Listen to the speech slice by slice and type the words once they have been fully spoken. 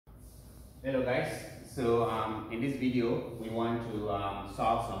Hello guys, so in this video we want to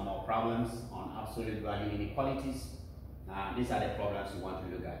solve some more problems on absolute value inequalities. These are the problems we want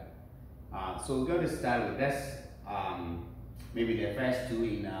to look at. So we're going to start with this, maybe the first two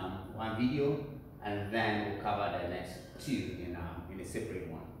in one video, and then we'll cover the next two in a separate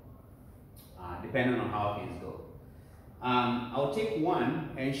one, depending on how things go. I'll take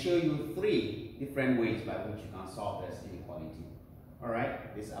one and show you three different ways by which you can solve this inequality.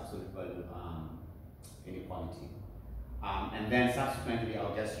 Alright, this absolute value inequality. And then subsequently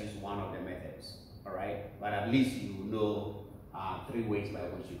I'll just use one of the methods. Alright, but at least you know three ways by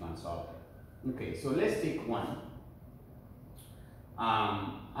which you can solve it. Okay, so let's take one.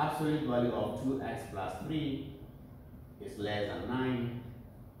 Absolute value of 2x plus 3 is less than 9.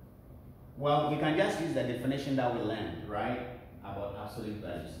 Well, we can just use the definition that we learned, right, about absolute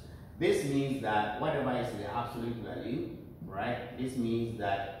values. This means that whatever is the absolute value, right, this means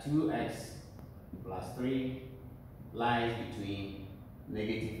that 2x plus 3 lies between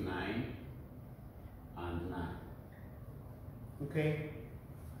negative 9 and 9. Okay?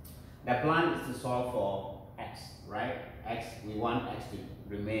 The plan is to solve for x, right? X, we want x to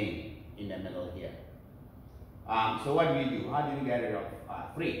remain in the middle here. So what do? How do you get rid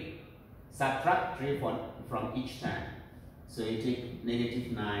of 3? Subtract 3 from each term. So you take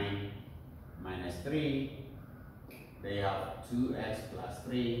negative 9 minus 3. Then you have 2x plus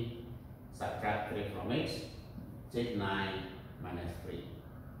 3. Subtract 3 from it. Take 9 minus 3.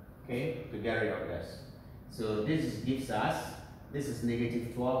 Okay, to get rid of this. So this gives us, this is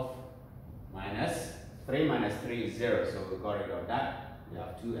negative 12 minus 3 minus 3 is 0. So we got rid of that. We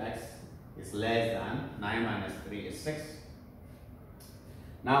have 2x is less than 9 minus 3 is 6.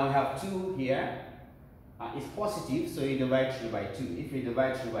 Now we have 2 here. It's positive, so you divide through by 2. If you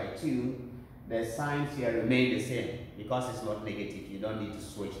divide through by 2, the signs here remain the same because it's not negative. You don't need to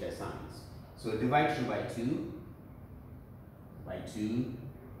switch the signs. So divide through by 2, by 2,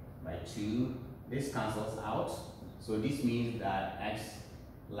 by 2. This cancels out. So this means that x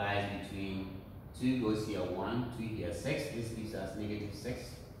lies between 2 goes here 1, 2 here 6. This gives us negative 6.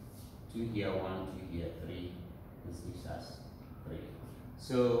 2 here 1, 2 here 3. This gives us 3.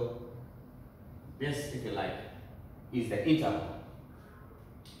 So this, if you like, is the interval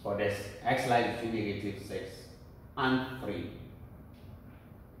for this. X lies between negative 6 and 3.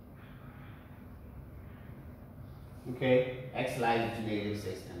 Okay, x lies between negative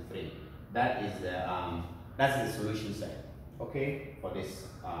 6 and 3. That is the that's the solution set. Okay, for this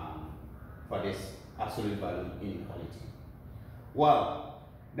absolute value inequality. Well,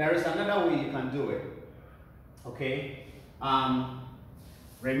 there is another way you can do it. Okay.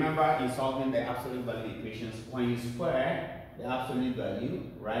 Remember, in solving the absolute value equations, when you square the absolute value,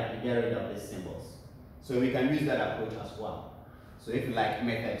 right, you get rid of these symbols. So we can use that approach as well. So if you like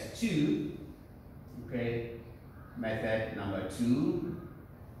method 2, okay, method number 2,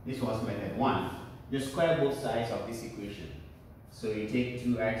 this was method 1. You square both sides of this equation. So you take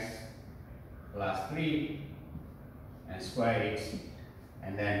 2x plus 3 and square it,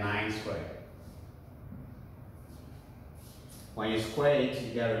 and then 9 squared. When you square it,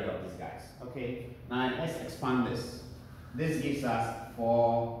 you get rid of these guys. Okay, now let's expand this. This gives us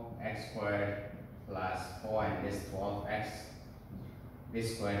 4x squared plus 4 and this 12x.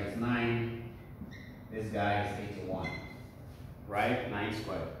 This squared is 9. This guy is 81. Right? 9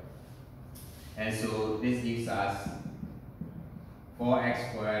 squared. And so this gives us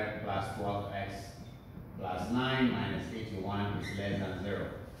 4x squared plus 12x plus 9 minus 81 is less than 0.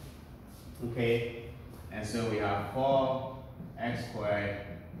 Okay? And so we have 4x squared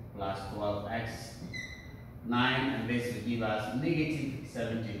plus 12x, 9, and this will give us negative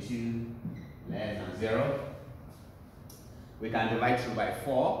 72 less than 0. We can divide through by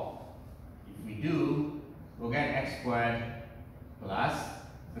 4. If we do, we'll get x squared plus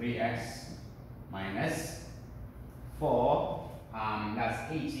 3x minus 4,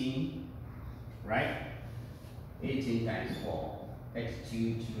 that's 18, right? 18 times 4, x2,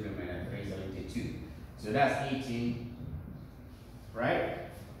 2 remaining 3, 72. So that's 18, right?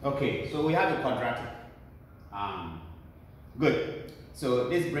 Okay, so we have a quadratic. Good. So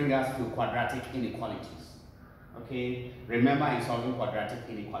this brings us to quadratic inequalities. Okay, remember in solving quadratic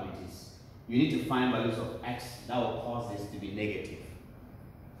inequalities, you need to find values of x that will cause this to be negative.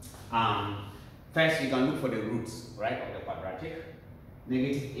 First, you can look for the roots, right, of the quadratic.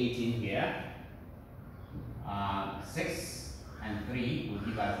 Negative 18 here. 6 and 3 will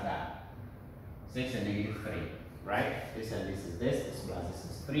give us that. 6 and negative 3, right? This and this is this, this plus this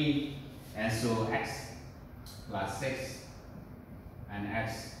is 3. And so x plus 6 and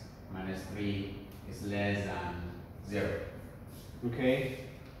x minus 3 is less than 0. Okay?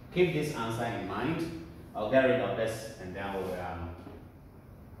 Keep this answer in mind. I'll get rid of this and then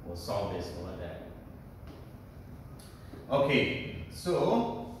we'll solve this over there. Okay,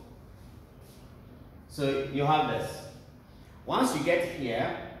 so you have this. Once you get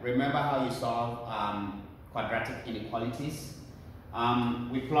here, remember how you solve quadratic inequalities?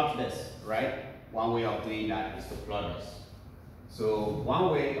 We plot this, right? One way of doing that is to plot this. So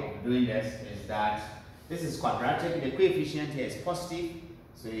one way of doing this is that this is quadratic. The coefficient here is positive,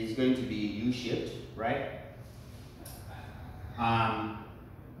 so it's going to be U-shaped, right?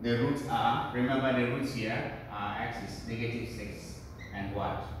 The roots are, remember the roots here are x is -6 and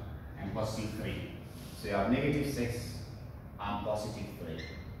what? And +3. So you have -6 and +3.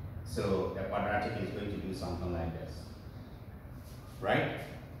 So the quadratic is going to do something like this, right?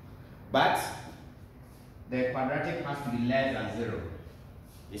 But the quadratic has to be less than 0.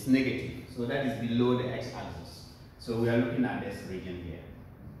 It's negative, so that is below the x-axis. So we are looking at this region here.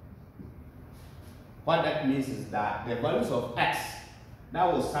 What that means is that the values of x that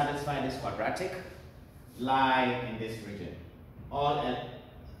will satisfy this quadratic lie in this region. All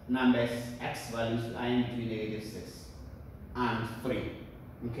numbers, x values lying between -6 and 3.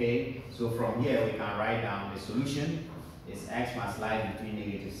 Okay, so from here we can write down the solution is x must lie between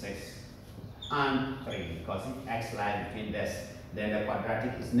 -6 and 3, because if x lies between this, then the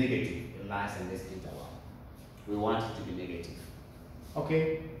quadratic is negative. It lies in this interval. We want it to be negative.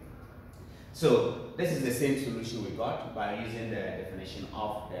 Okay, so this is the same solution we got by using the definition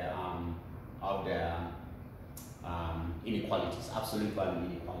of the inequalities, absolute value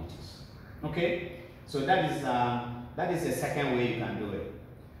inequalities. Okay, so that is the second way you can do it.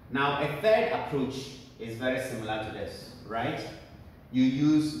 Now a third approach is very similar to this, right? You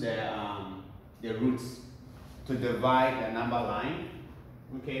use the roots to divide the number line.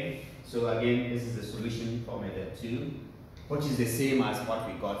 Okay, so again, this is the solution for method 2, which is the same as what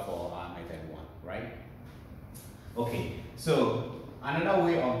we got for method 1, right? Okay, so another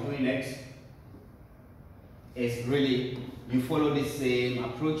way of doing it is really you follow the same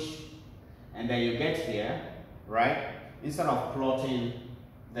approach, and then you get here, right? Instead of plotting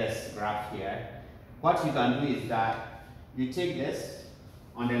this graph here, what you can do is that you take this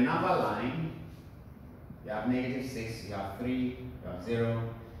on the number line. You have -6, you have 3, you have 0.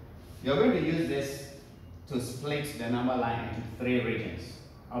 You're going to use this to split the number line into 3 regions.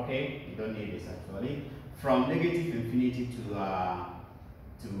 Okay, you don't need this actually. From -infinity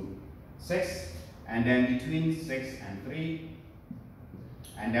to 6, and then between 6 and 3,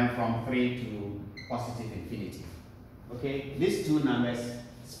 and then from 3 to +infinity. Okay, these two numbers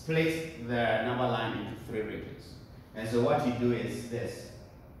split the number line into 3 regions. And so what you do is this.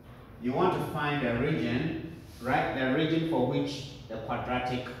 You want to find a region, right? The region for which the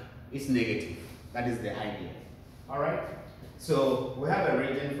quadratic is negative. That is the idea. All right? So we have a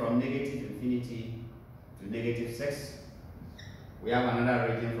region from -infinity to -6. We have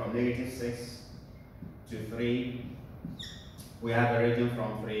another region from -6 to 3. We have a region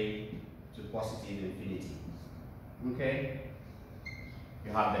from 3 to +infinity. Okay?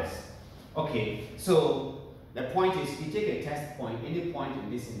 You have this. Okay, so the point is you take a test point, any point in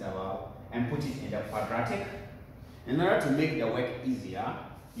this interval, and put it in the quadratic. In order to make the work easier,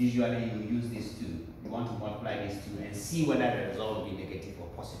 usually you use these two. You want to multiply these two and see whether the result will be negative or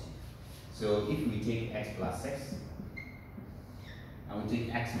positive. So if we take x plus 6, and we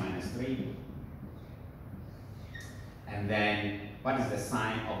take x minus 3, and then what is the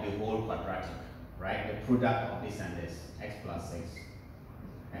sign of the whole quadratic, right? The product of this and this, x plus 6,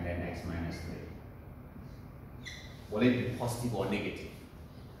 and then x minus 3. Will it be positive or negative?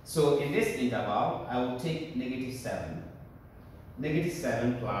 So in this interval, I will take -7.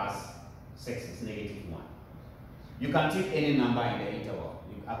 -7 plus 6 is -1. You can take any number in the interval.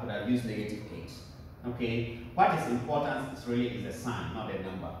 I could have used -8. Okay. What is important is really the sign, not the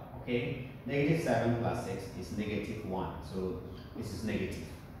number. Okay. -7 plus 6 is -1. So this is negative.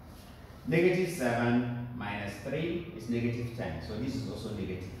 -7 minus 3 is -10. So this is also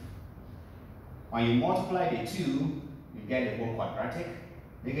negative. When you multiply the two, you get the whole quadratic.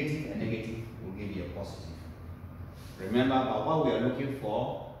 Negative and negative will give you a positive. Remember, but what we are looking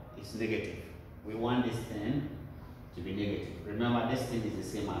for is negative. We want this thing to be negative. Remember, this thing is the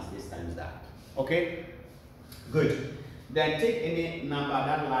same as this times that. Okay? Good. Then take any number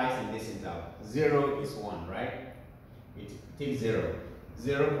that lies in this interval. 0 is 1, right? Take 0.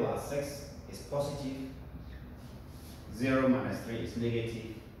 0 plus 6 is positive. 0 minus 3 is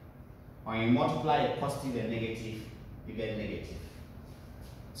negative. When you multiply a positive and negative, you get negative.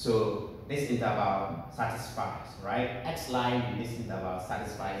 So this interval satisfies, right? X line in this interval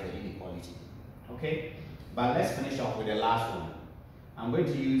satisfies the inequality. Okay? But let's finish off with the last one. I'm going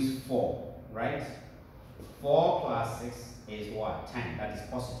to use 4, right? 4 plus 6 is what? 10. That is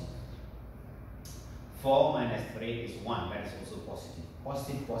positive. 4 minus 3 is 1. That is also positive.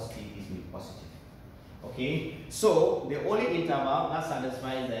 Positive, positive gives me positive. Okay? So, the only interval that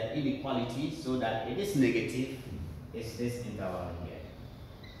satisfies the inequality so that it is negative is this interval here.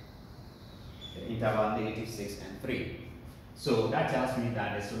 The interval negative 6 and 3. So, that tells me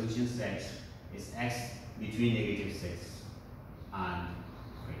that the solution set is x between negative 6 and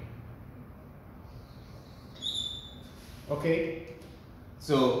 3. Okay?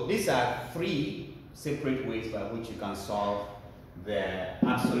 So, these are 3 separate ways by which you can solve the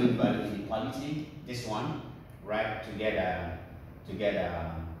absolute value inequality. This one, right, to get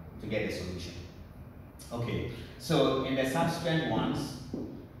the solution. Okay, so in the subsequent ones,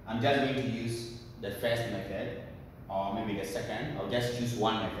 I'm just going to use the first method, or maybe the second. I'll just choose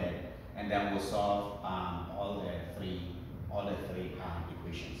one method, and then we'll solve all the three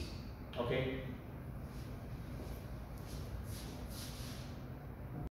equations.